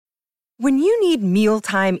When you need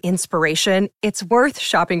mealtime inspiration, it's worth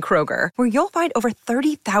shopping Kroger, where you'll find over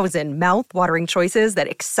 30,000 mouth-watering choices that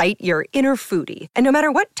excite your inner foodie. And no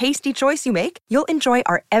matter what tasty choice you make, you'll enjoy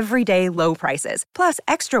our everyday low prices, plus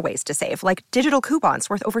extra ways to save, like digital coupons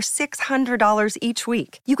worth over $600 each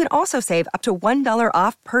week. You can also save up to $1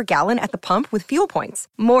 off per gallon at the pump with fuel points.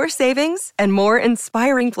 More savings and more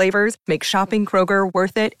inspiring flavors make shopping Kroger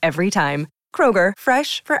worth it every time. Kroger,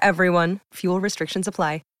 fresh for everyone. Fuel restrictions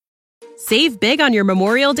apply. Save big on your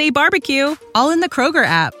Memorial Day barbecue, all in the Kroger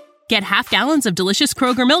app. Get half gallons of delicious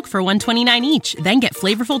Kroger milk for $1.29 each. Then get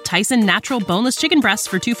flavorful Tyson natural boneless chicken breasts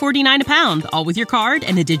for $2.49 a pound, all with your card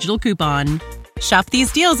and a digital coupon. Shop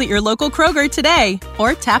these deals at your local Kroger today,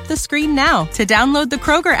 or tap the screen now to download the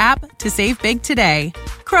Kroger app to save big today.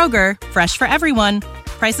 Kroger, fresh for everyone.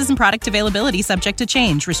 Prices and product availability subject to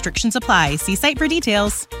change. Restrictions apply. See site for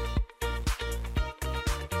details.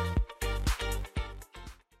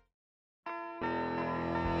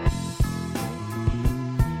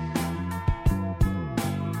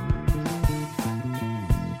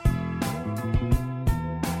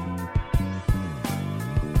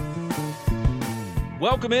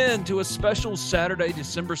 Welcome in to a special Saturday,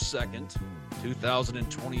 December 2nd,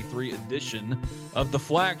 2023 edition of the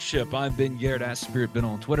Flagship. I'm Ben Garrett, at Spirit Ben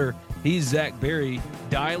on Twitter. He's Zach Berry,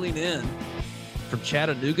 dialing in from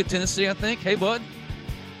Chattanooga, Tennessee, I think. Hey, bud.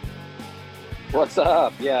 What's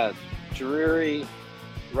up? Yeah, dreary,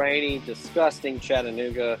 rainy, disgusting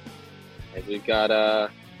Chattanooga. And we've got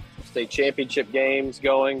state championship games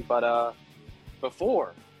going. But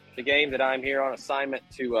before the game that I'm here on assignment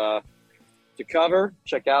to cover,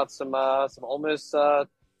 check out some Ole Miss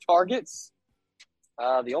targets.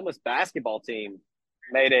 The Ole Miss basketball team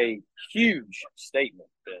made a huge statement,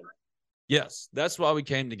 Ben. Yes, that's why we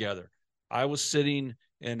came together. I was sitting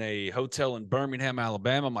in a hotel in Birmingham,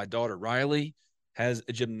 Alabama. My daughter Riley has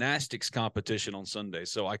a gymnastics competition on Sunday,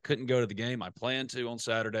 so I couldn't go to the game. I planned to on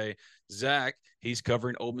Saturday. Zach, he's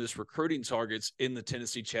covering Ole Miss recruiting targets in the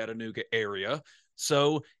Tennessee Chattanooga area.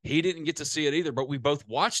 So he didn't get to see it either, but we both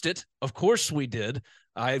watched it. Of course we did.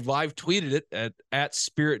 I live tweeted it at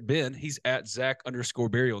Spirit Ben. He's at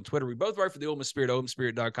Zach_Berry on Twitter. We both write for the Ole Miss Spirit,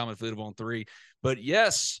 OleMissSpirit.com, affiliate on 3. But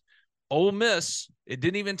yes, Ole Miss, it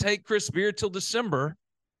didn't even take Chris Beard till December,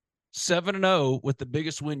 7-0 with the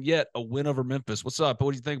biggest win yet, a win over Memphis. What's up?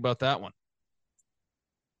 What do you think about that one?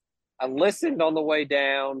 I listened on the way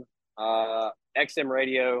down, XM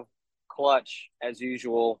radio, clutch as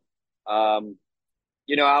usual.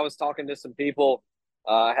 I was talking to some people.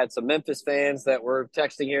 I had some Memphis fans that were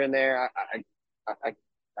texting here and there.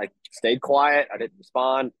 I stayed quiet. I didn't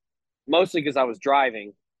respond, mostly because I was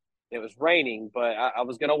driving. It was raining, but I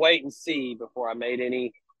was going to wait and see before I made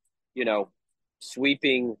any,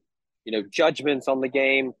 sweeping, judgments on the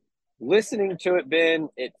game. Listening to it, Ben,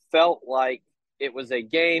 it felt like it was a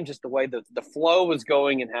game, just the way the flow was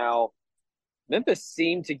going and how Memphis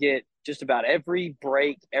seemed to get just about every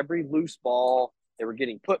break, every loose ball. They were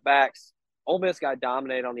getting putbacks. Ole Miss got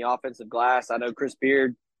dominated on the offensive glass. I know Chris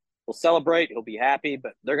Beard will celebrate. He'll be happy,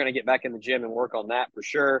 but they're going to get back in the gym and work on that for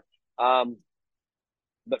sure.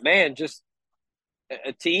 But, man, just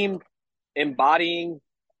a team embodying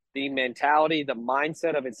the mentality, the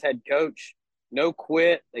mindset of its head coach. No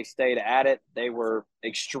quit. They stayed at it. They were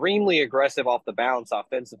extremely aggressive off the bounce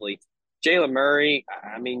offensively. Jalen Murray,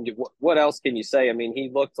 I mean, what else can you say? I mean,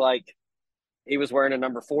 he looked like he was wearing a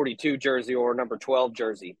number 42 jersey or a number 12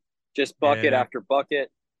 jersey, just bucket after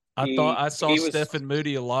bucket. I saw Stephen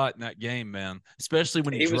Moody a lot in that game, man, especially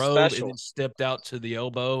when he drove and then stepped out to the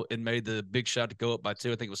elbow and made the big shot to go up by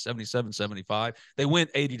 2. I think it was 77-75. They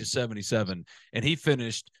went 80-77, and he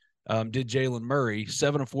finished did Jalen Murray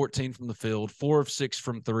 7 of 14 from the field, 4 of 6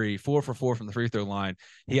 from 3, 4 for 4 from the free throw line.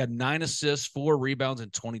 He had 9 assists, 4 rebounds,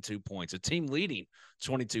 and 22 points. A team leading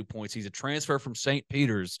 22 points. He's a transfer from St.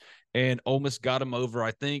 Peter's, and Ole Miss got him over,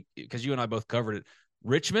 I think, because you and I both covered it.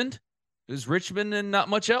 Richmond. It was Richmond and not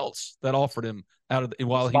much else that offered him out of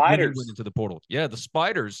while he went into the portal. Yeah, the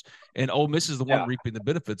Spiders, and Ole Miss is the one reaping the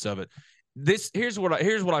benefits of it. Here's what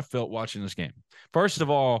I felt watching this game. First of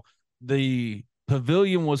all, the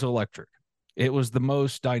pavilion was electric. It was the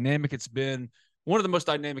most dynamic it's been, one of the most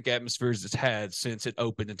dynamic atmospheres it's had since it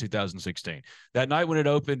opened in 2016. That night when it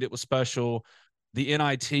opened, it was special. The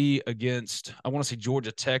NIT against, I want to say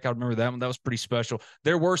Georgia Tech, I remember that one. That was pretty special.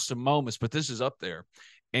 There were some moments, but this is up there.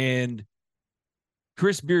 And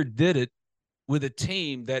Chris Beard did it with a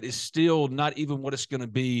team that is still not even what it's going to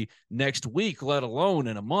be next week, let alone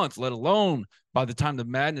in a month, let alone by the time the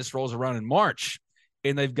madness rolls around in March.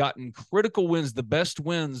 And they've gotten critical wins, the best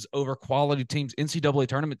wins over quality teams, NCAA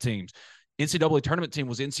tournament teams. NCAA tournament team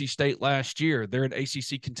was NC State last year. They're an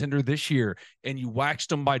ACC contender this year, and you waxed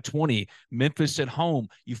them by 20. Memphis at home,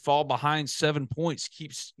 you fall behind 7 points,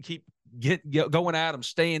 keep going at them,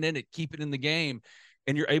 staying in it, keep it in the game,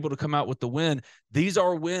 and you're able to come out with the win. These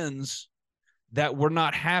are wins that were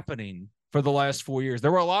not happening for the last 4 years.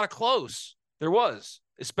 There were a lot of close. There was,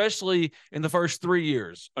 especially in the first 3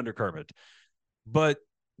 years under Kermit. But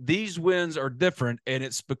these wins are different, and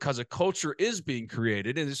it's because a culture is being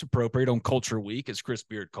created, and it's appropriate on Culture Week, as Chris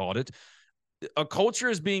Beard called it. A culture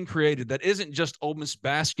is being created that isn't just Ole Miss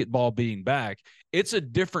basketball being back. It's a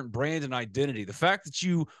different brand and identity. The fact that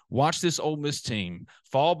you watch this Ole Miss team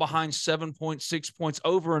fall behind 7.6 points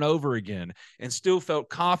over and over again and still felt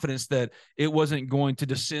confidence that it wasn't going to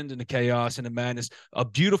descend into chaos and madness, a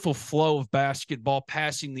beautiful flow of basketball,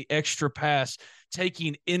 passing the extra pass,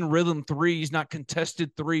 taking in rhythm threes, not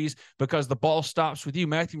contested threes, because the ball stops with you.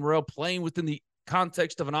 Matthew Morrell playing within the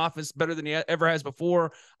context of an offense better than he ever has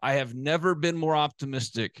before. I have never been more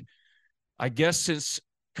optimistic, I guess, since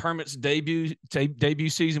Kermit's debut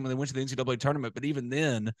season when they went to the NCAA tournament. But even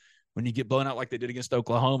then, when you get blown out like they did against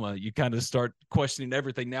Oklahoma, you kind of start questioning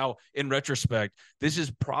everything. Now, in retrospect, this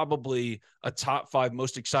is probably a top 5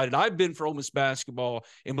 most excited I've been for Ole Miss basketball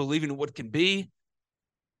and believing in what can be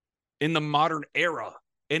in the modern era.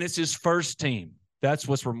 And it's his first team. That's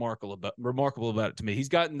what's remarkable about it to me. He's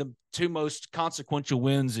gotten the 2 most consequential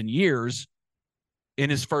wins in years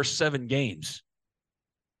in his first 7 games.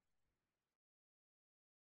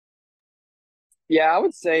 Yeah, I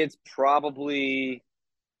would say it's probably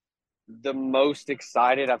the most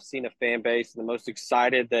excited I've seen a fan base, and the most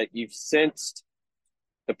excited that you've sensed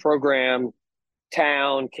the program,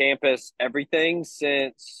 town, campus, everything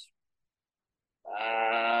since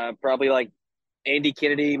probably like Andy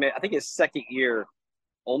Kennedy. I think his second year,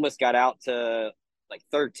 Ole Miss got out to like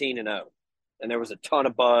 13-0, and there was a ton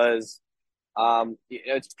of buzz.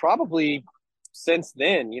 It's probably since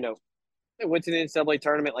then, they went to the NCAA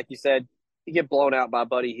tournament, like you said. You get blown out by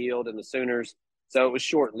Buddy Hield and the Sooners, so it was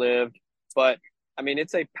short-lived. But, I mean,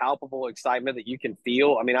 it's a palpable excitement that you can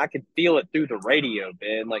feel. I mean, I could feel it through the radio,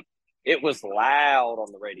 Ben. Like, it was loud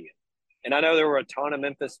on the radio. And I know there were a ton of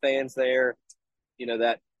Memphis fans there,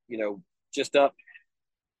 just up,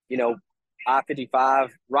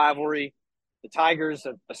 I-55 rivalry. The Tigers,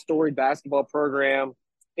 a storied basketball program.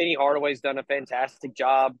 Penny Hardaway's done a fantastic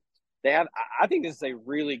job. I think this is a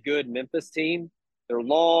really good Memphis team. They're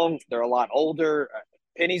long. They're a lot older.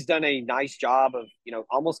 Penny's done a nice job of,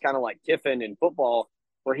 almost kind of like Kiffin in football,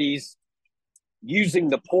 where he's using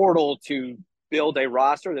the portal to build a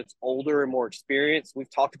roster that's older and more experienced. We've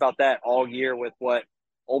talked about that all year with what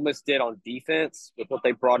Ole Miss did on defense, with what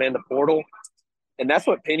they brought in the portal. And that's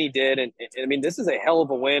what Penny did. And I mean, this is a hell of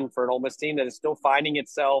a win for an Ole Miss team that is still finding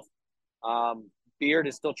itself. Beard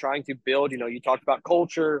is still trying to build. You talked about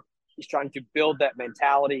culture. He's trying to build that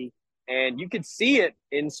mentality. And you could see it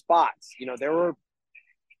in spots.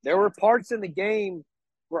 There were parts in the game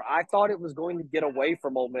where I thought it was going to get away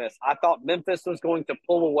from Ole Miss. I thought Memphis was going to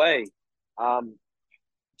pull away.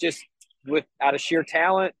 Just out of sheer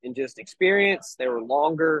talent and just experience. They were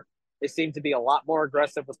longer. They seemed to be a lot more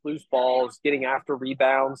aggressive with loose balls, getting after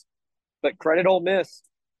rebounds. But credit Ole Miss.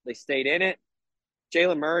 They stayed in it.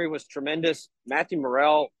 Jalen Murray was tremendous. Matthew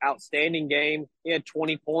Morrell, outstanding game. He had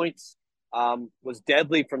 20 points, was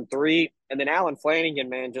deadly from 3. And then Alan Flanagan,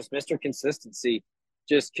 man, just Mr. Consistency,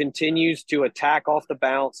 just continues to attack off the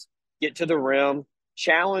bounce, get to the rim,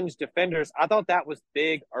 challenge defenders. I thought that was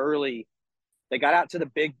big early. They got out to the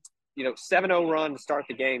big, 7-0 run to start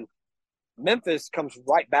the game. Memphis comes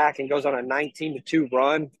right back and goes on a 19-2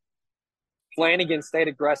 run. Flanagan stayed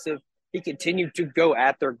aggressive. He continued to go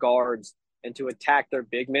at their guards and to attack their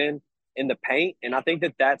big men in the paint. And I think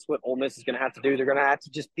that that's what Ole Miss is going to have to do. They're going to have to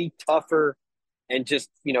just be tougher and just,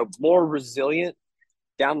 more resilient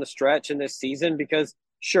down the stretch in this season, because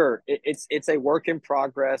sure, it's a work in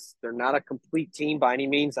progress. They're not a complete team by any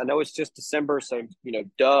means. I know it's just December, so,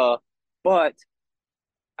 duh. But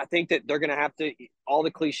I think that they're going to have to, all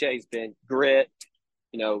the cliches, been grit,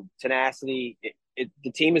 tenacity.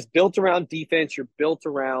 The team is built around defense. You're built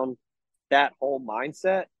around that whole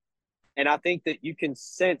mindset. And I think that you can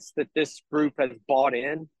sense that this group has bought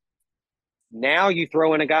in. Now you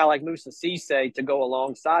throw in a guy like Musa Cisse to go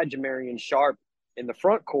alongside Jamarian Sharp in the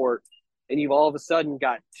front court, and you've all of a sudden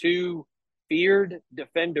got 2 feared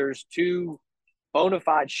defenders, 2 bona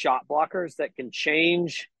fide shot blockers that can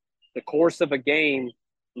change the course of a game.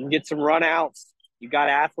 You can get some runouts. You got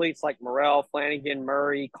athletes like Morrell, Flanagan,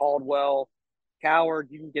 Murray, Caldwell, Coward.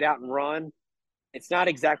 You can get out and run. It's not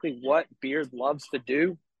exactly what Beard loves to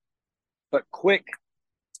do, but quick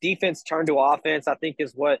defense turned to offense, I think,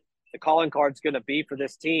 is what the calling card's going to be for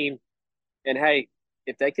this team. And, hey,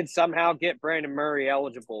 if they can somehow get Brandon Murray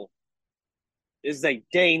eligible, this is a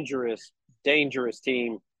dangerous, dangerous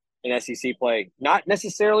team in SEC play. Not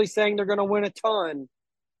necessarily saying they're going to win a ton,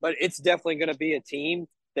 but it's definitely going to be a team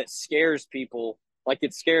that scares people like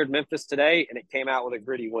it scared Memphis today, and it came out with a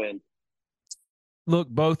gritty win. Look,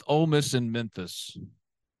 both Ole Miss and Memphis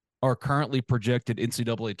are currently projected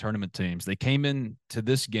NCAA tournament teams. They came into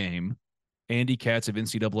this game. Andy Katz of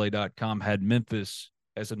NCAA.com had Memphis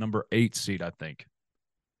as a number 8 seed, I think.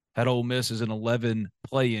 Had Ole Miss as an 11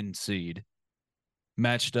 play-in seed,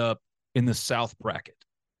 matched up in the South bracket.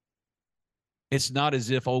 It's not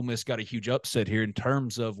as if Ole Miss got a huge upset here in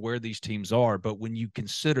terms of where these teams are, but when you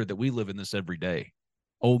consider that we live in this every day,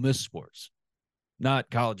 Ole Miss sports, not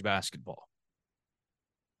college basketball,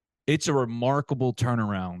 it's a remarkable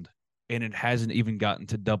turnaround, and it hasn't even gotten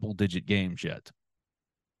to double-digit games yet.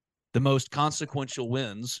 The most consequential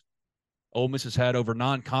wins Ole Miss has had over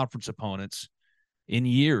non-conference opponents in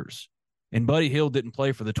years. And Buddy Hill didn't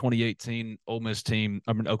play for the 2018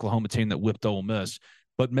 Oklahoma team that whipped Ole Miss.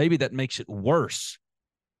 But maybe that makes it worse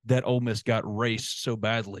that Ole Miss got raced so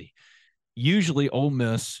badly. Usually Ole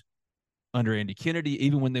Miss, under Andy Kennedy,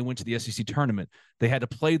 even when they went to the SEC tournament, they had to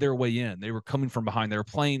play their way in. They were coming from behind. They were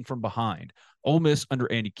playing from behind. Ole Miss under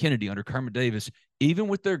Andy Kennedy, under Kermit Davis, even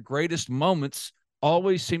with their greatest moments,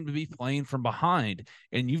 always seem to be playing from behind.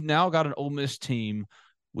 And you've now got an Ole Miss team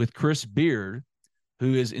with Chris Beard,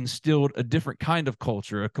 who has instilled a different kind of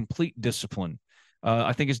culture, a complete discipline.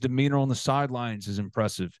 I think his demeanor on the sidelines is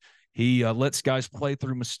impressive. He lets guys play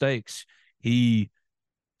through mistakes. He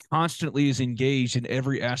constantly is engaged in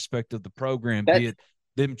every aspect of the program, be it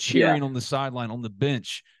them cheering on the sideline, on the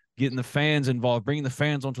bench, getting the fans involved, bringing the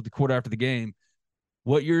fans onto the court after the game.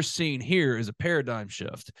 What you're seeing here is a paradigm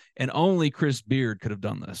shift, and only Chris Beard could have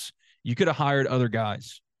done this. You could have hired other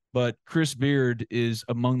guys, but Chris Beard is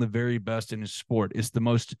among the very best in his sport. It's the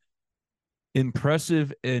most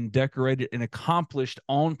impressive and decorated and accomplished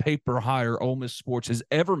on-paper hire Ole Miss sports has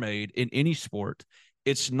ever made in any sport.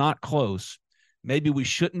 It's not close. Maybe we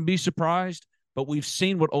shouldn't be surprised, but we've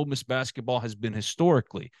seen what Ole Miss basketball has been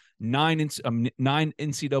historically. 9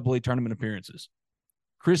 NCAA tournament appearances.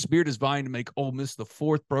 Chris Beard is vying to make Ole Miss the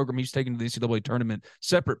 4th program he's taken to the NCAA tournament,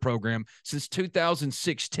 separate program, since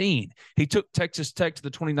 2016. He took Texas Tech to the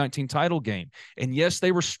 2019 title game. And yes,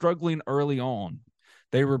 they were struggling early on.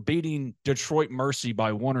 They were beating Detroit Mercy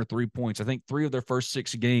by 1 or 3 points. I think 3 of their first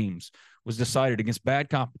 6 games was decided against bad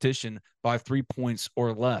competition by 3 points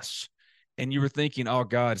or less. And you were thinking, oh,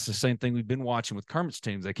 God, it's the same thing we've been watching with Kermit's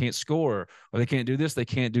teams. They can't score, or they can't do this, they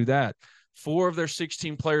can't do that. 4 of their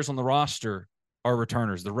 16 players on the roster are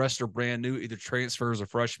returners. The rest are brand new, either transfers or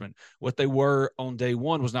freshmen. What they were on day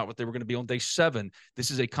 1 was not what they were going to be on day 7.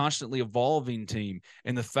 This is a constantly evolving team.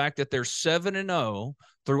 And the fact that they're 7-0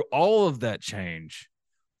 through all of that change,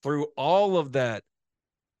 through all of that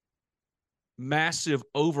massive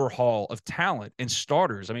overhaul of talent and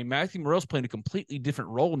starters. I mean, Matthew Morrell's playing a completely different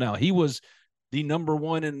role now. He was the number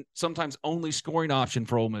 1 and sometimes only scoring option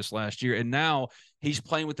for Ole Miss last year. And now he's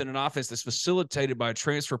playing within an offense that's facilitated by a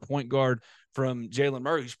transfer point guard from Jalen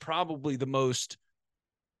Murray, who's probably the most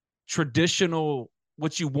traditional,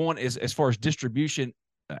 what you want is as far as distribution,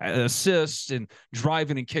 assists and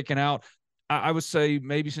driving and kicking out. I would say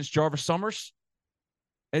maybe since Jarvis Summers,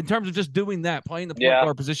 in terms of just doing that, playing the point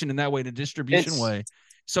guard position in that way, in a distribution way.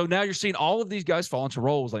 So now you're seeing all of these guys fall into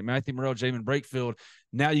roles like Matthew Morrell, Jamin Brakefield.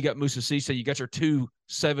 Now you got Musa Cisse. You got your 2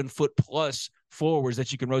 7-foot-plus forwards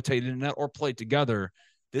that you can rotate in and out or play together.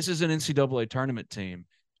 This is an NCAA tournament team.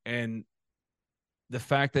 And the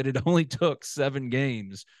fact that it only took 7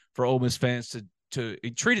 games for Ole Miss fans to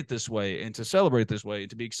treat it this way and to celebrate this way and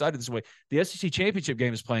to be excited this way. The SEC championship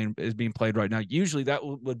game is being played right now. Usually that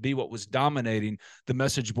would be what was dominating the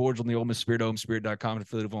message boards on the Ole Miss Spirit, OleMissSpirit.com, and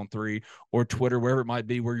Affiliate on 3, or Twitter, wherever it might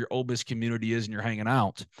be, where your Ole Miss community is and you're hanging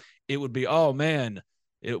out. It would be, oh man,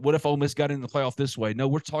 what if Ole Miss got in the playoff this way? No,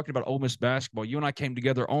 we're talking about Ole Miss basketball. You and I came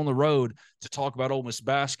together on the road to talk about Ole Miss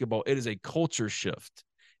basketball. It is a culture shift.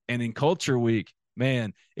 And in Culture Week,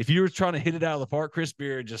 man, if you were trying to hit it out of the park, Chris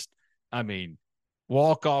Beard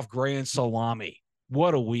walk-off grand salami.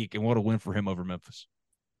 What a week and what a win for him over Memphis.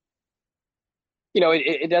 You know,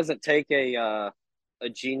 it doesn't take a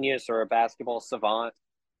genius or a basketball savant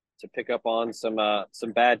to pick up on some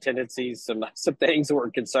bad tendencies, some things that were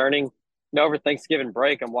concerning. You know, over Thanksgiving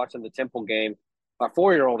break, I'm watching the Temple game. My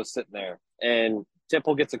 4-year-old is sitting there, and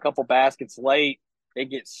Temple gets a couple baskets late. They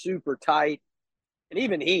get super tight. And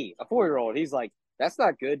even a 4-year-old, he's like, that's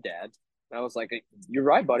not good, Dad. And I was like, you're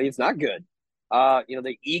right, buddy. It's not good.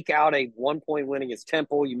 They eke out a 1-point win against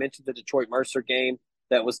Temple. You mentioned the Detroit Mercer game.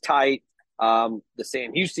 that was tight. The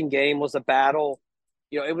Sam Houston game was a battle.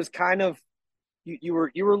 It was kind of you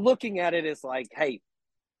were looking at it as like, hey,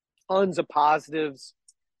 tons of positives.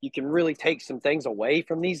 You can really take some things away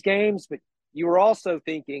from these games, but you were also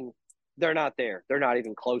thinking they're not there. They're not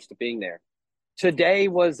even close to being there. Today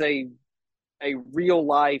was a real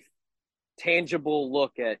life, tangible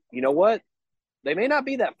look at, you know what? They may not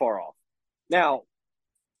be that far off. Now,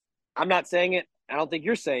 I'm not saying it. I don't think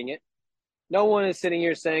you're saying it. No one is sitting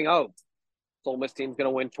here saying, oh, this Ole Miss team's going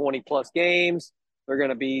to win 20-plus games. They're going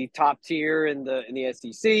to be top tier in the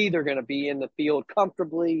SEC. They're going to be in the field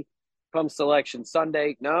comfortably come Selection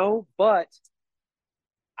Sunday. No, but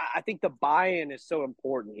I think the buy-in is so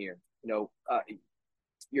important here.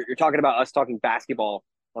 You're talking about us talking basketball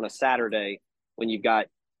on a Saturday when you've got,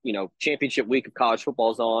 championship week of college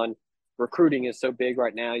football's on. Recruiting is so big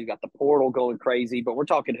right now. You got the portal going crazy, but we're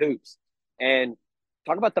talking hoops. And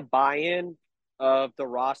talk about the buy-in of the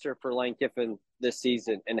roster for Lane Kiffin this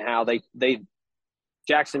season and how they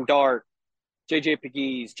Jackson Dart, J.J.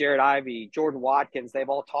 Pegues, Jared Ivey, Jordan Watkins, they've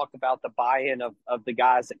all talked about the buy-in of the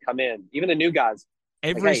guys that come in, even the new guys.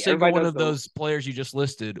 Every single one of those players you just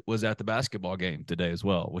listed was at the basketball game today as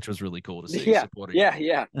well, which was really cool to see. Yeah,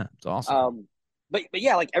 it's awesome. But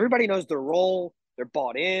yeah, like everybody knows their role. They're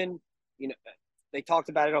bought in. They talked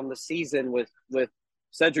about it on the season with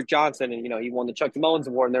Cedric Johnson, and he won the Chuck Mullins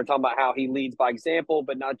Award, and they're talking about how he leads by example,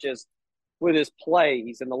 but not just with his play.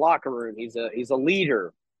 He's in the locker room. He's a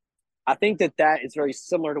leader. I think that is very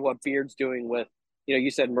similar to what Beard's doing with, you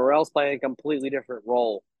said Morrell's playing a completely different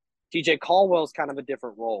role. TJ Caldwell's kind of a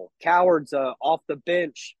different role. Coward's off the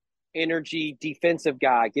bench, energy, defensive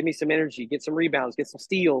guy. Give me some energy, get some rebounds, get some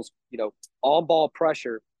steals, on ball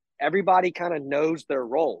pressure. Everybody kind of knows their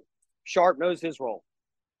role. Sharp knows his role.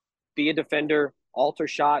 Be a defender, alter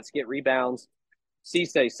shots, get rebounds.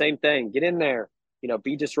 Cisse, same thing. Get in there,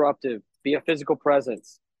 be disruptive, be a physical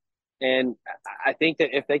presence. And I think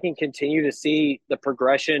that if they can continue to see the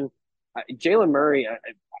progression, Jalen Murray,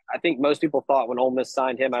 I think most people thought when Ole Miss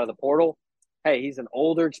signed him out of the portal, hey, he's an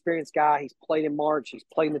older, experienced guy. He's played in March. He's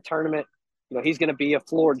played in the tournament. He's going to be a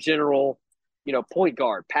floor general, point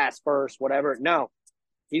guard, pass first, whatever. No,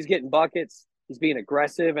 he's getting buckets. He's being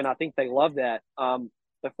aggressive, and I think they love that.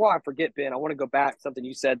 Before I forget, Ben, I want to go back to something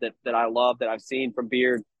you said that I love, that I've seen from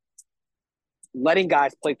Beard. Letting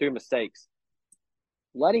guys play through mistakes.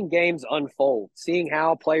 Letting games unfold, seeing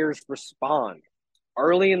how players respond.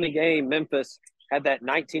 Early in the game, Memphis had that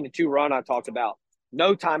 19-2 run I talked about.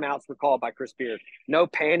 No timeouts were called by Chris Beard. No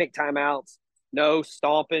panic timeouts. No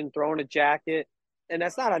stomping, throwing a jacket. And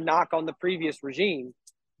that's not a knock on the previous regime,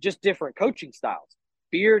 just different coaching styles.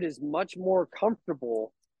 Beard is much more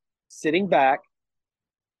comfortable sitting back,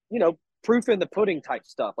 proof in the pudding type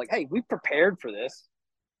stuff. Like, hey, we prepared for this.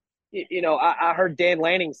 I heard Dan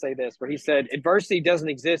Lanning say this, where he said, adversity doesn't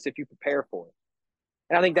exist if you prepare for it.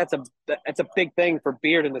 And I think that's a big thing for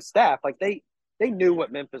Beard and the staff. Like they knew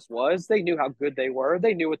what Memphis was. They knew how good they were.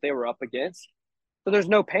 They knew what they were up against. So there's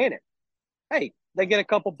no panic. Hey, they get a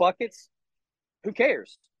couple buckets. Who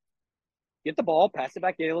cares? Get the ball, pass it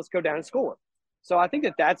back in, let's go down and score. So I think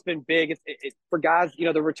that's been big. It's for guys,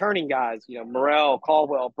 the returning guys, Morrell,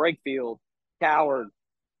 Caldwell, Brakefield, Coward.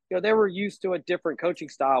 They were used to a different coaching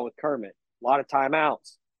style with Kermit. A lot of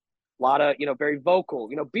timeouts, a lot of, very vocal.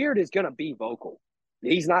 Beard is going to be vocal.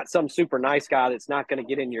 He's not some super nice guy that's not going to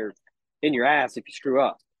get in your ass if you screw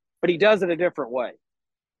up. But he does it a different way.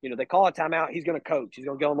 They call a timeout, he's going to coach. He's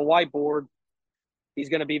going to go on the whiteboard. He's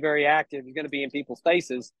going to be very active. He's going to be in people's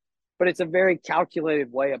faces. But it's a very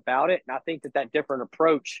calculated way about it. And I think that different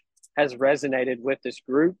approach has resonated with this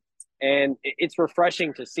group. And it's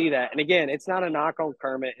refreshing to see that. And again, it's not a knock on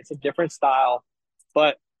Kermit. It's a different style.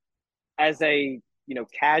 But as a,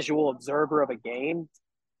 casual observer of a game,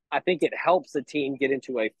 I think it helps the team get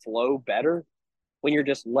into a flow better when you're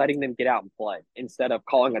just letting them get out and play instead of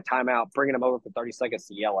calling a timeout, bringing them over for 30 seconds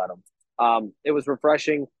to yell at them. It was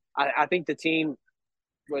refreshing. I think the team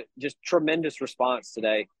just tremendous response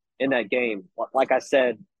today in that game. Like I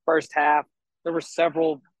said, first half, there were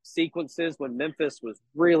several sequences when Memphis was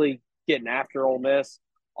really getting after Ole Miss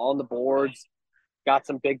on the boards, got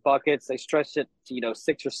some big buckets. They stretched it to,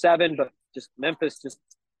 6 or 7, but just Memphis just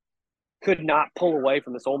could not pull away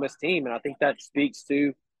from this Ole Miss team. And I think that speaks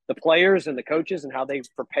to the players and the coaches and how they've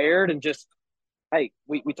prepared and just, hey,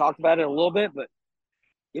 we talked about it a little bit, but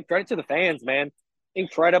give credit to the fans, man.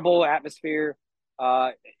 Incredible atmosphere.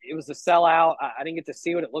 It was a sellout. I didn't get to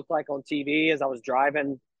see what it looked like on TV as I was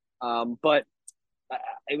driving, but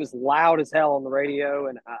it was loud as hell on the radio.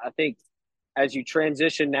 And I think as you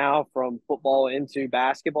transition now from football into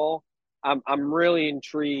basketball, I'm really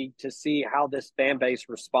intrigued to see how this fan base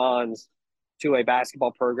responds to a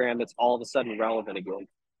basketball program that's all of a sudden relevant again.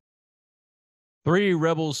 3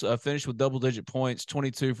 Rebels finished with double-digit points,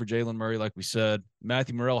 22 for Jalen Murray, like we said.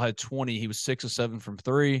 Matthew Morrell had 20. He was 6 of 7 from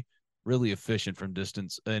 3, really efficient from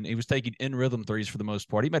distance, and he was taking in-rhythm threes for the most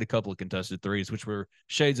part. He made a couple of contested threes, which were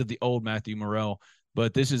shades of the old Matthew Morrell,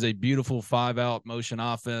 but this is a beautiful 5-out motion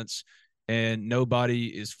offense, and nobody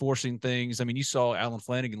is forcing things. I mean, you saw Alan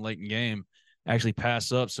Flanagan late in game actually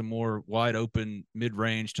pass up some more wide-open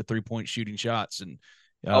mid-range to three-point shooting shots, and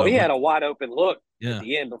he had a wide open look at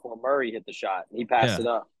the end before Murray hit the shot. He passed it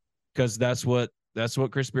up. Because that's what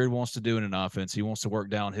Chris Beard wants to do in an offense. He wants to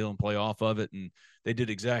work downhill and play off of it, and they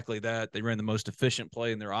did exactly that. They ran the most efficient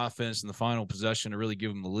play in their offense in the final possession to really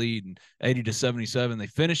give them the lead, and 80-77, they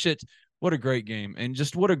finish it. What a great game, and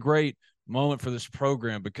just what a great moment for this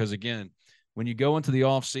program, because, again, when you go into the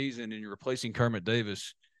offseason and you're replacing Kermit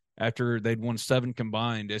Davis after they'd won 7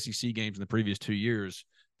 combined SEC games in the previous 2 years,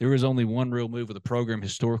 there was only one real move of the program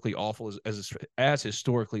historically awful as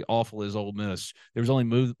historically awful as Ole Miss. There was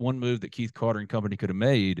only one move that Keith Carter and company could have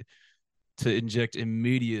made to inject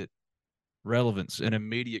immediate relevance and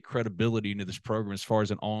immediate credibility into this program as far as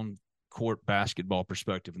an on-court basketball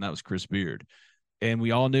perspective, and that was Chris Beard. And we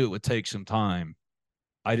all knew it would take some time.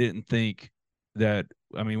 I didn't think that.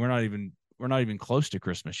 I mean, we're not even close to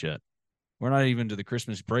Christmas yet. We're not even to the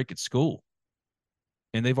Christmas break at school.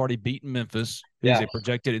 And they've already beaten Memphis, who's a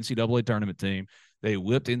projected NCAA tournament team. They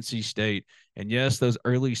whipped NC State. And, yes, those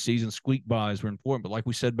early season squeak bys were important. But like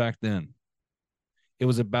we said back then, it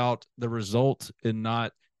was about the result and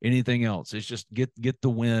not anything else. It's just get the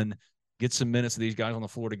win, get some minutes of these guys on the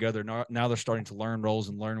floor together. Now they're starting to learn roles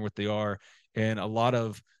and learn what they are. And a lot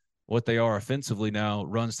of what they are offensively now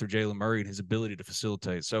runs through Jalen Murray and his ability to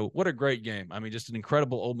facilitate. So what a great game. I mean, just an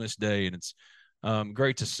incredible Ole Miss day. And it's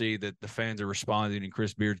great to see that the fans are responding and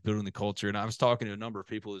Chris Beard's building the culture. And I was talking to a number of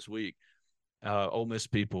people this week, Ole Miss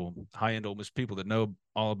people, high-end Ole Miss people that know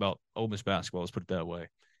all about Ole Miss basketball, let's put it that way.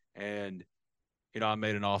 And, I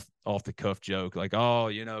made an off-the-cuff joke like,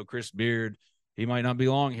 Chris Beard, he might not be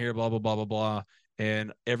long here, blah, blah, blah, blah, blah.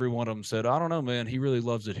 And every one of them said, I don't know, man, he really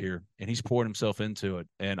loves it here. And he's poured himself into it.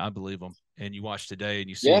 And I believe him. And you watch today and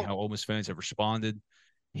you see how Ole Miss fans have responded.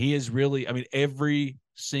 He is really, every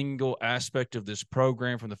single aspect of this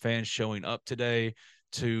program, from the fans showing up today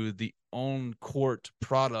to the on-court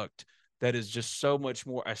product that is just so much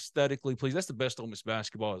more aesthetically pleasing. That's the best Ole Miss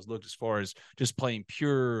basketball has looked as far as just playing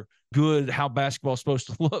pure, good, how basketball is supposed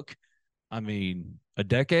to look. A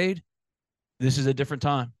decade, this is a different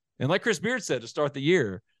time. And like Chris Beard said to start the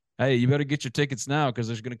year, hey, you better get your tickets now because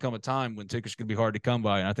there's going to come a time when tickets are going to be hard to come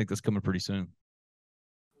by, and I think that's coming pretty soon.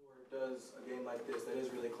 Does a game like this that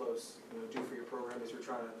is really close, do for your program as you're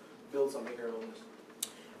trying to build something here at Ole Miss?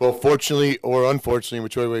 Well, fortunately or unfortunately,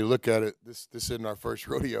 whichever way you look at it, this isn't our first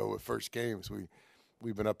rodeo with first games.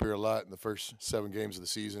 We've been up here a lot in the first 7 games of the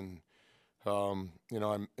season, and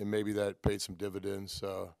maybe that paid some dividends.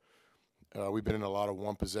 We've been in a lot of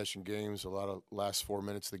one-possession games, a lot of last 4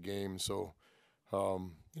 minutes of the game. So,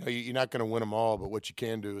 you're not going to win them all, but what you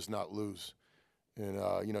can do is not lose. And,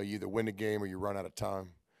 you either win the game or you run out of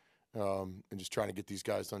time. And just trying to get these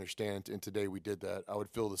guys to understand. And today we did that. I would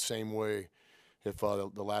feel the same way if the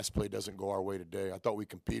last play doesn't go our way today. I thought we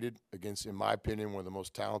competed against, in my opinion, one of the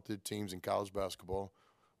most talented teams in college basketball.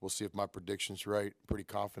 We'll see if my prediction's right. Pretty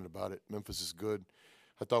confident about it. Memphis is good.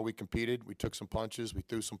 I thought we competed. We took some punches. We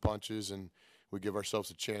threw some punches, and we give ourselves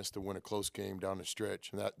a chance to win a close game down the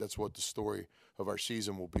stretch. And that's what the story of our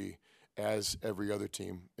season will be, as every other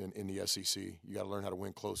team in the SEC. You got to learn how to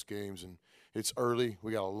win close games, and it's early.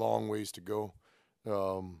 We got a long ways to go.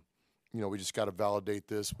 We just got to validate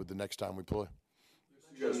this with the next time we play.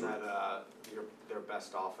 You guys had their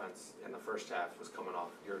best offense in the first half was coming off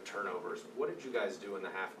your turnovers. What did you guys do in the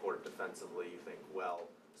half court defensively, you think,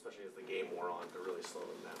 especially as the game wore on, to really slow them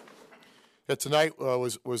down? Yeah, tonight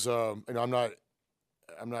was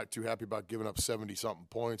I'm not too happy about giving up 70-something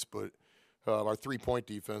points, but our three-point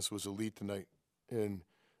defense was elite tonight, and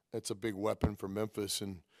that's a big weapon for Memphis.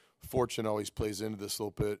 And fortune always plays into this a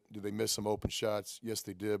little bit. Did they miss some open shots? Yes,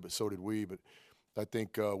 they did, but so did we. But I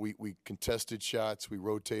think we contested shots, we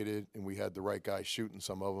rotated, and we had the right guys shooting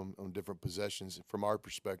some of them on different possessions from our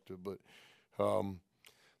perspective. But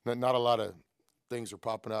not a lot of things are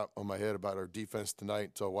popping out on my head about our defense tonight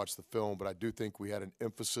until I watch the film. But I do think we had an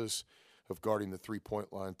emphasis of guarding the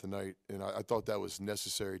three-point line tonight, and I thought that was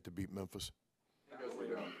necessary to beat Memphis.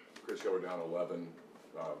 Chris, we're down 11,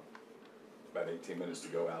 about 18 minutes to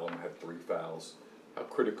go. Allen had 3 fouls. How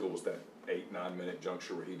critical was that 8-9 minute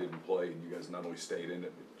juncture where he didn't play, and you guys not only stayed in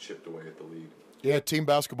it but chipped away at the lead? Yeah, team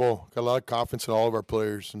basketball. Got a lot of confidence in all of our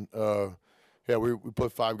players. And, yeah, we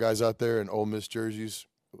put 5 guys out there in Ole Miss jerseys.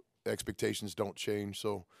 Expectations don't change.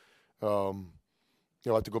 So, I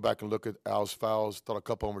have to go back and look at Al's fouls. Thought a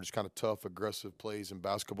couple of them were just kind of tough, aggressive plays in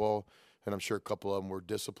basketball. And I'm sure a couple of them were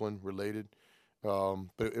discipline related.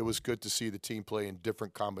 But it was good to see the team play in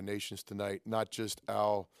different combinations tonight. Not just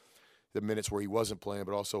Al, the minutes where he wasn't playing,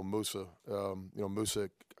 but also Musa. Musa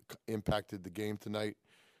impacted the game tonight.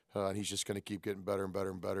 And he's just going to keep getting better and better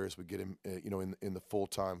and better as we get him, in the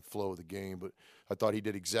full-time flow of the game. But I thought he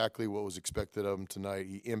did exactly what was expected of him tonight.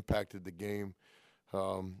 He impacted the game,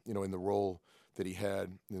 in the role that he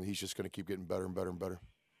had, and he's just going to keep getting better and better and better.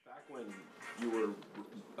 Back when you were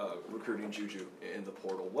recruiting Juju in the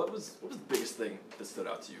portal, what was the biggest thing that stood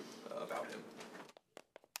out to you about him?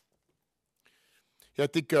 Yeah, I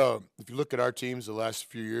think if you look at our teams the last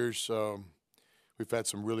few years, we've had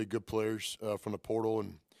some really good players from the portal,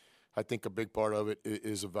 and I think a big part of it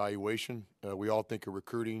is evaluation. We all think of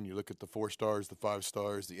recruiting. You look at the 4 stars, the 5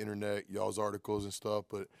 stars, the internet, y'all's articles and stuff.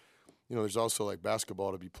 But, there's also like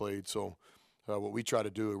basketball to be played. So what we try to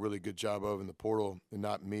do a really good job of in the portal, and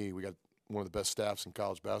not me, we got one of the best staffs in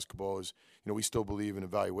college basketball, is, we still believe in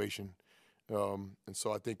evaluation. And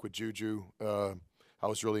so I think with Juju, I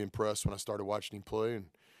was really impressed when I started watching him play, and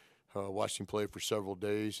watched him play for several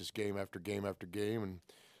days, just game after game after game, and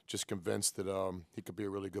just convinced that he could be a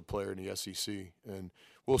really good player in the SEC. And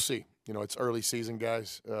we'll see. It's early season,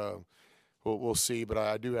 guys. We'll see. But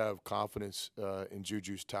I do have confidence in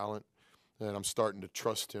Juju's talent, and I'm starting to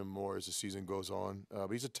trust him more as the season goes on. But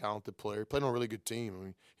he's a talented player. He played on a really good team. I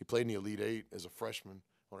mean, he played in the Elite Eight as a freshman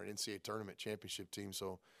on an NCAA tournament championship team.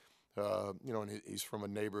 So, and he's from a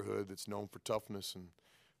neighborhood that's known for toughness. And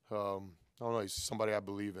I don't know, he's somebody I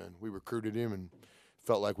believe in. We recruited him and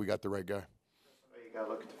felt like we got the right guy. You got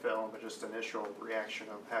to look at the film, but just initial reaction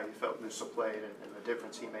of how you felt Musa played and the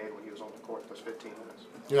difference he made when he was on the court those 15 minutes.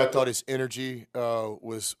 Yeah, I thought his energy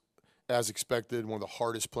was as expected. One of the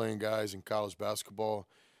hardest playing guys in college basketball.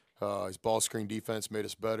 His ball screen defense made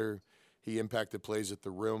us better. He impacted plays at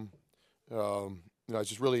the rim. It's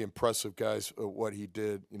just really impressive, guys, what he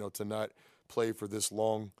did. To not play for this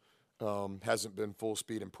long, hasn't been full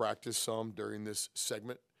speed in practice some during this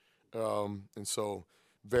segment, and so.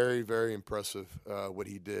 Very, very impressive what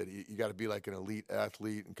he did. You got to be like an elite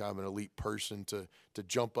athlete and kind of an elite person to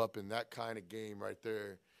jump up in that kind of game right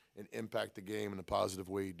there and impact the game in a positive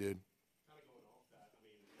way he did. Kind of going off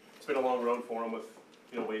that, it's been a long road for him with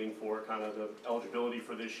waiting for kind of the eligibility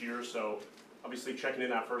for this year. So obviously checking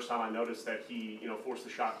in that first time, I noticed that he forced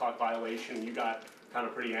the shot clock violation. You got kind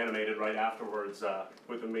of pretty animated right afterwards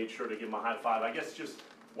with him, made sure to give him a high five. I guess just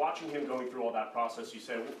watching him going through all that process, you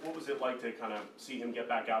said, what was it like to kind of see him get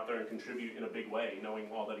back out there and contribute in a big way, knowing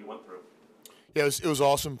all that he went through? Yeah, it was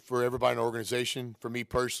awesome for everybody in the organization. For me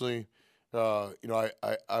personally,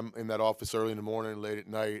 I'm in that office early in the morning, late at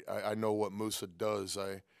night. I know what Musa does.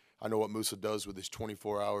 I know what Musa does with his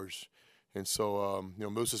 24 hours. And so,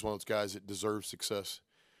 Musa's one of those guys that deserves success.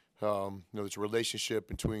 There's a relationship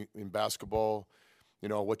in basketball,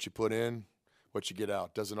 what you put in, what you get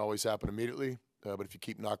out. Doesn't always happen immediately. But if you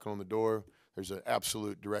keep knocking on the door, there's an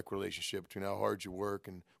absolute direct relationship between how hard you work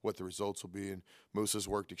and what the results will be. And Musa's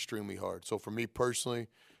worked extremely hard. So for me personally,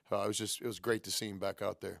 it was great to see him back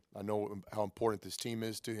out there. I know how important this team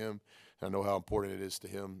is to him, and I know how important it is to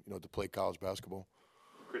him, to play college basketball.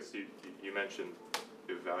 Chris, you mentioned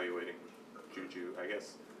evaluating Juju. I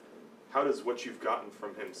guess, how does what you've gotten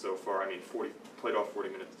from him so far? Played off 40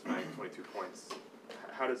 minutes tonight, 22 points.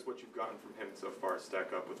 How does what you've gotten from him so far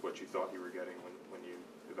stack up with what you thought you were getting when you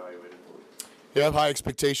evaluated? Yeah, I have high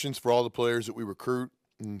expectations for all the players that we recruit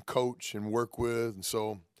and coach and work with, and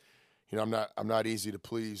so, I'm not easy to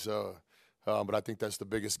please. But I think that's the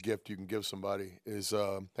biggest gift you can give somebody is,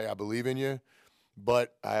 hey, I believe in you,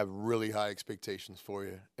 but I have really high expectations for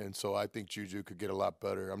you, and so I think Juju could get a lot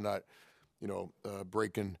better. I'm not,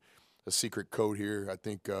 breaking a secret code here. I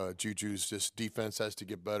think Juju's just defense has to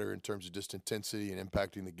get better in terms of just intensity and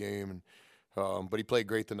impacting the game. And but he played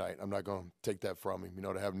great tonight. I'm not going to take that from him.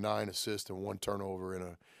 To have 9 assists and 1 turnover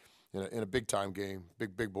in a big time game,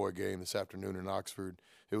 big boy game this afternoon in Oxford,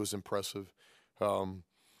 it was impressive. I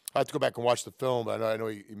have to go back and watch the film, but I know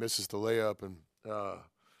he misses the layup, and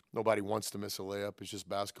nobody wants to miss a layup. It's just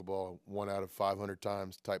basketball, 1 out of 500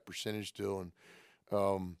 times type percentage still.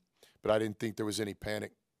 And but I didn't think there was any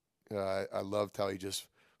panic. I loved how he just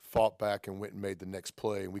fought back and went and made the next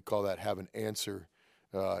play, and we call that have an answer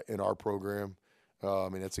in our program.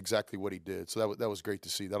 And that's exactly what he did. So that was great to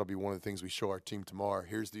see. That'll be one of the things we show our team tomorrow.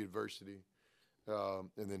 Here's the adversity, and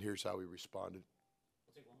then here's how we responded.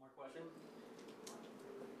 We'll take one more question.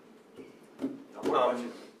 What do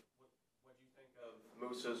you think of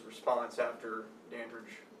Moose's response after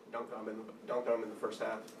Dandridge dunked on him in the first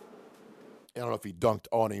half? I don't know if he dunked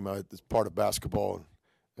on him. It's part of basketball.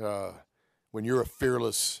 When you're a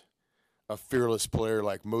fearless player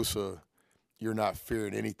like Musa, you're not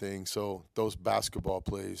fearing anything. So those basketball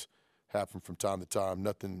plays happen from time to time.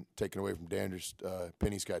 Nothing taken away from Dandridge.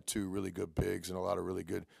 Penny's got two really good bigs and a lot of really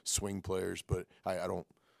good swing players. But I don't.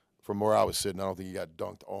 From where I was sitting, I don't think he got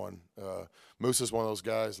dunked on. Musa's one of those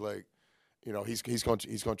guys he's going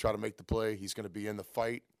to try to make the play. He's going to be in the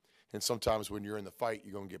fight. And sometimes when you're in the fight,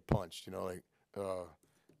 you're going to get punched. You're going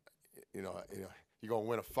to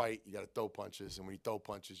win a fight. You got to throw punches, and when you throw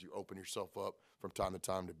punches, you open yourself up from time to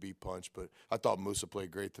time to be punched. But I thought Musa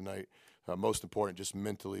played great tonight. Most important, just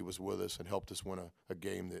mentally was with us and helped us win a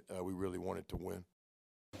game that we really wanted to win.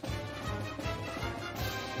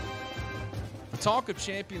 The Talk of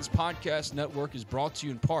Champions podcast network is brought to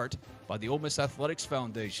you in part by the Ole Miss Athletics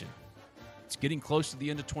Foundation. It's getting close to the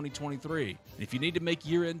end of 2023. And if you need to make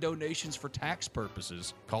year-end donations for tax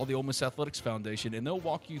purposes, call the Ole Miss Athletics Foundation and they'll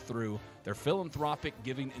walk you through their philanthropic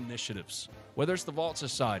giving initiatives. Whether it's the Vault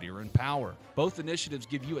Society or Empower, both initiatives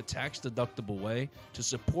give you a tax-deductible way to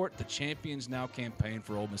support the Champions Now campaign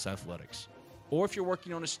for Ole Miss Athletics. Or if you're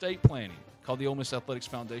working on estate planning, call the Ole Miss Athletics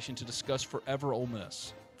Foundation to discuss Forever Ole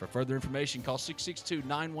Miss. For further information, call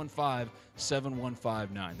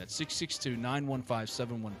 662-915-7159. That's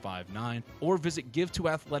 662-915-7159. Or visit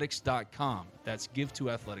givetoathletics.com. That's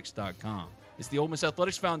givetoathletics.com. It's the Ole Miss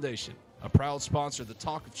Athletics Foundation, a proud sponsor of the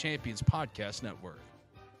Talk of Champions podcast network.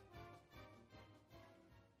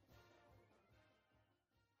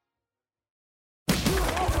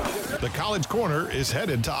 The College Corner is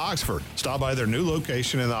headed to Oxford. Stop by their new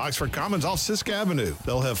location in the Oxford Commons off Sisk Avenue.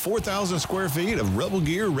 They'll have 4,000 square feet of Rebel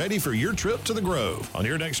gear ready for your trip to the Grove. On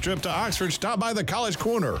your next trip to Oxford, stop by the College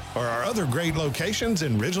Corner or our other great locations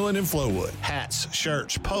in Ridgeland and Flowood. Hats,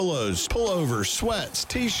 shirts, polos, pullovers, sweats,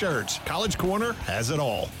 t-shirts. College Corner has it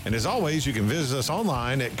all. And as always, you can visit us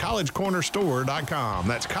online at collegecornerstore.com.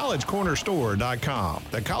 That's collegecornerstore.com.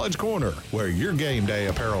 The College Corner, where your game day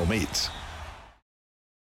apparel meets.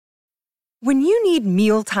 When you need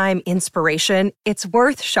mealtime inspiration, it's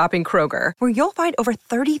worth shopping Kroger, where you'll find over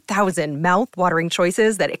 30,000 mouth-watering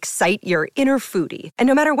choices that excite your inner foodie. And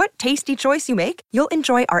no matter what tasty choice you make, you'll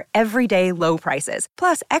enjoy our everyday low prices,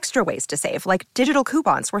 plus extra ways to save, like digital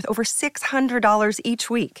coupons worth over $600 each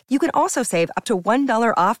week. You can also save up to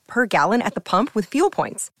 $1 off per gallon at the pump with fuel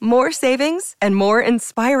points. More savings and more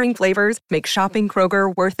inspiring flavors make shopping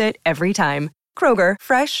Kroger worth it every time. Kroger,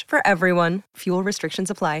 fresh for everyone. Fuel restrictions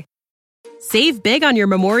apply. Save big on your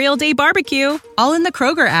Memorial Day barbecue, all in the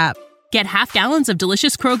Kroger app. Get half gallons of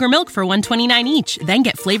delicious Kroger milk for $1.29 each. Then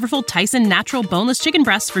get flavorful Tyson natural boneless chicken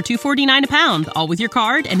breasts for $2.49 a pound, all with your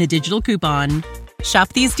card and a digital coupon. Shop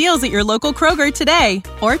these deals at your local Kroger today,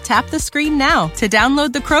 or tap the screen now to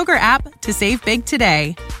download the Kroger app to save big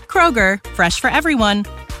today. Kroger, fresh for everyone.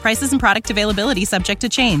 Prices and product availability subject to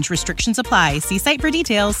change. Restrictions apply. See site for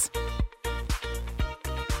details.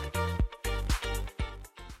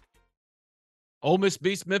 Ole Miss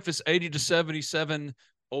beats Memphis 80-77.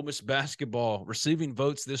 Ole Miss basketball receiving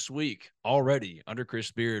votes this week already under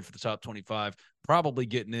Chris Beard for the top 25, probably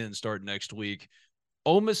getting in starting next week.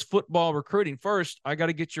 Ole Miss football recruiting. First, I got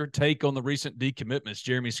to get your take on the recent decommitments.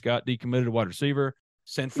 Jeremy Scott decommitted wide receiver.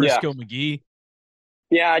 San Francisco McGee.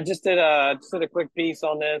 Yeah, I just did a quick piece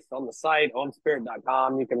on this on the site,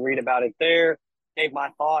 homespirit.com. You can read about it there. Gave my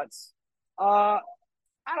thoughts. I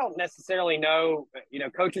don't necessarily know.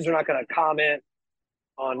 Coaches are not going to comment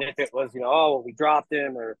on if it was, we dropped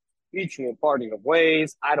him or mutual parting of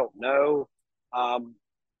ways. I don't know. I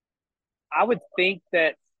would think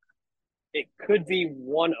that it could be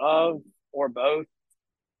one of or both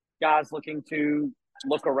guys looking to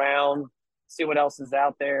look around, see what else is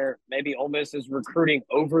out there. Maybe Ole Miss is recruiting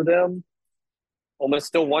over them. Ole Miss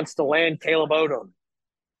still wants to land Caleb Odom.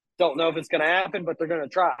 Don't know if it's going to happen, but they're going to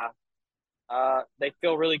try. They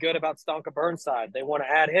feel really good about Stonka Burnside. They want to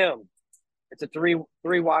add him. It's a three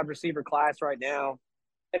wide receiver class right now,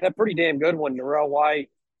 and a pretty damn good one. Narelle White,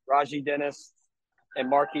 Raji Dennis, and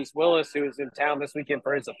Marquise Willis, who is in town this weekend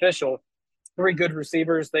for his official. 3 good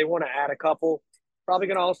receivers. They want to add a couple. Probably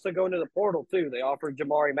going to also go into the portal too. They offered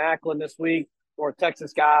Jamari Macklin this week, or a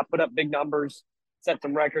Texas guy, put up big numbers, set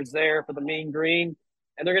some records there for the Mean Green,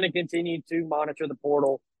 and they're going to continue to monitor the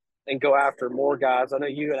portal and go after more guys. I know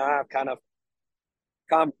you and I have kind of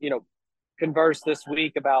conversed this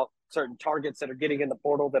week about certain targets that are getting in the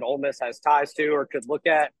portal that Ole Miss has ties to or could look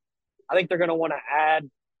at. I think they're going to want to add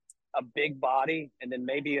a big body and then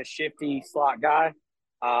maybe a shifty slot guy.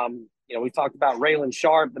 We talked about Raylan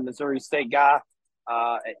Sharp, the Missouri State guy,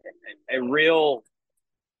 a real,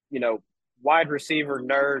 wide receiver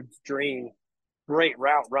nerd's dream, great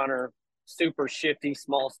route runner, super shifty,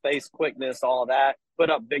 small space quickness, all of that. Put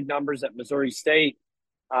up big numbers at Missouri State.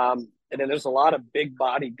 And then there's a lot of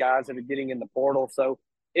big-bodied guys that are getting in the portal. So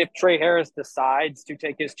if Trey Harris decides to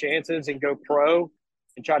take his chances and go pro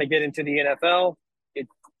and try to get into the NFL,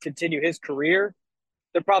 continue his career,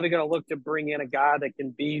 they're probably going to look to bring in a guy that can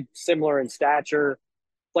be similar in stature,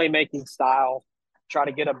 playmaking style, try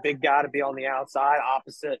to get a big guy to be on the outside,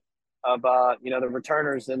 opposite of, the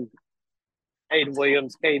returners and Hayden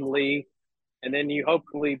Williams, Caden Lee, and then you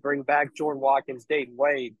hopefully bring back Jordan Watkins, Dayton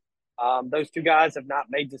Wade. Those two guys have not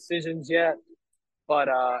made decisions yet, but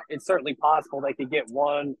it's certainly possible they could get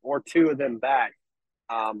one or two of them back.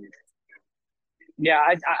 I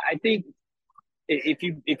think if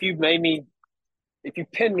you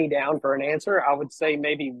pin me down for an answer, I would say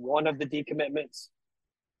maybe one of the decommitments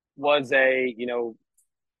was a,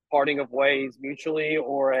 parting of ways mutually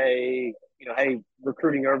or a, hey,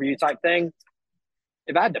 recruiting over you type thing.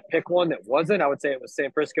 If I had to pick one that wasn't, I would say it was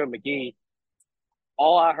San Francisco McGee.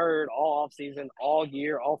 All I heard all offseason, all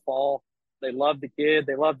year, all fall, they loved the kid.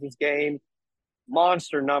 They loved his game.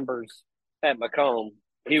 Monster numbers at Macomb.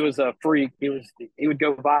 He was a freak. He would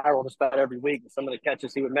go viral just about every week with some of the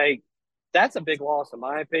catches he would make. That's a big loss in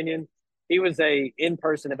my opinion. He was a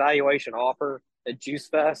in-person evaluation offer at Juice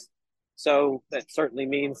Fest. So that certainly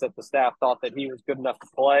means that the staff thought that he was good enough to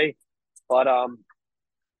play. But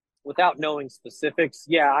without knowing specifics,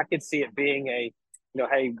 I could see it being a,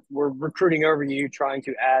 hey, we're recruiting over you, trying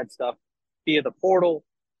to add stuff via the portal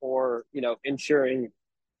or, ensuring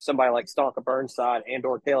somebody like Stonka Burnside and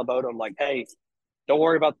or Caleb Odom, like, hey, don't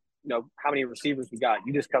worry about, how many receivers we got.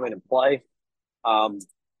 You just come in and play. But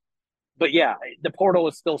the portal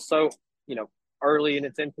is still so, early in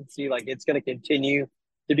its infancy. Like it's going to continue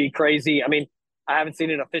to be crazy. I mean, I haven't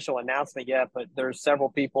seen an official announcement yet, but there's several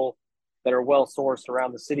people that are well sourced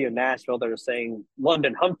around the city of Nashville that are saying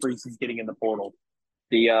London Humphreys is getting in the portal.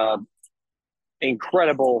 The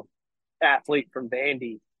incredible athlete from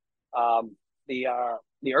Vandy.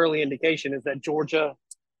 The early indication is that Georgia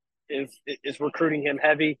is recruiting him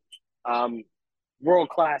heavy.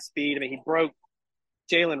 World-class speed. I mean, he broke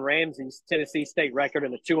Jalen Ramsey's Tennessee State record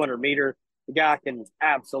in the 200-meter. The guy can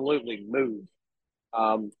absolutely move.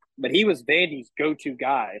 But he was Vandy's go-to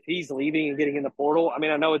guy. If he's leaving and getting in the portal, I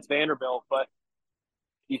mean, I know it's Vanderbilt, but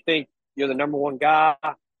you think you're the number one guy,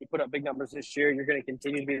 you put up big numbers this year, you're going to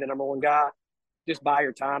continue to be the number one guy, just buy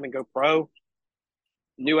your time and go pro.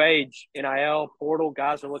 New age, NIL, portal,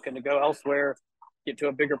 guys are looking to go elsewhere, get to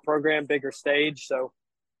a bigger program, bigger stage. So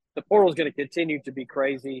the portal is going to continue to be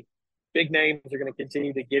crazy. Big names are going to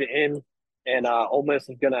continue to get in, and Ole Miss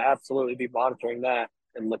is going to absolutely be monitoring that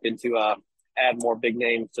and looking to add more big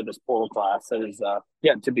names to this portal class that is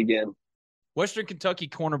yet to begin. Western Kentucky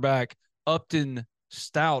cornerback Upton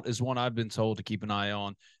Stout is one I've been told to keep an eye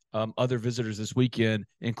on. Other visitors this weekend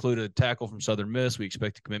include a tackle from Southern Miss. We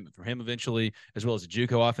expect a commitment from him eventually, as well as a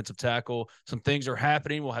JUCO offensive tackle. Some things are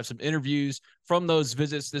happening. We'll have some interviews from those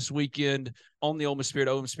visits this weekend on the Ole Miss Spirit,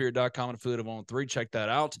 omspirit.com, and affiliate of On 3. Check that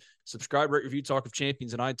out. Subscribe, rate, review, Talk of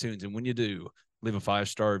Champions on iTunes. And when you do, leave a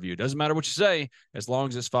 5-star review. Doesn't matter what you say, as long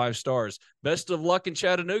as it's 5 stars. Best of luck in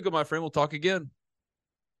Chattanooga, my friend. We'll talk again.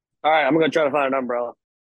 All right, I'm going to try to find an umbrella.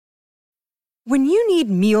 When you need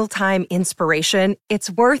mealtime inspiration,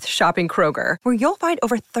 it's worth shopping Kroger, where you'll find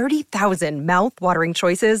over 30,000 mouth-watering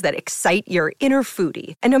choices that excite your inner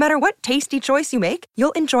foodie. And no matter what tasty choice you make,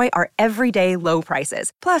 you'll enjoy our everyday low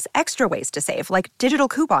prices, plus extra ways to save, like digital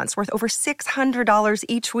coupons worth over $600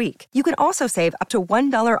 each week. You can also save up to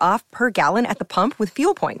 $1 off per gallon at the pump with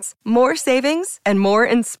fuel points. More savings and more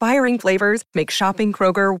inspiring flavors make shopping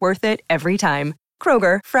Kroger worth it every time.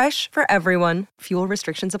 Kroger, fresh for everyone. Fuel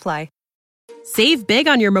restrictions apply. Save big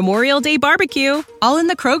on your Memorial Day barbecue, all in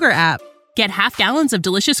the Kroger app. Get half gallons of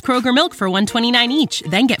delicious Kroger milk for $1.29 each.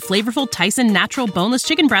 Then get flavorful Tyson natural boneless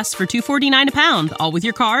chicken breasts for $2.49 a pound, all with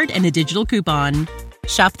your card and a digital coupon.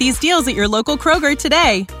 Shop these deals at your local Kroger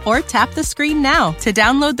today, or tap the screen now to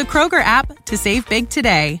download the Kroger app to save big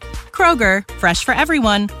today. Kroger, fresh for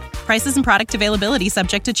everyone. Prices and product availability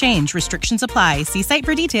subject to change. Restrictions apply. See site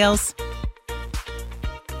for details.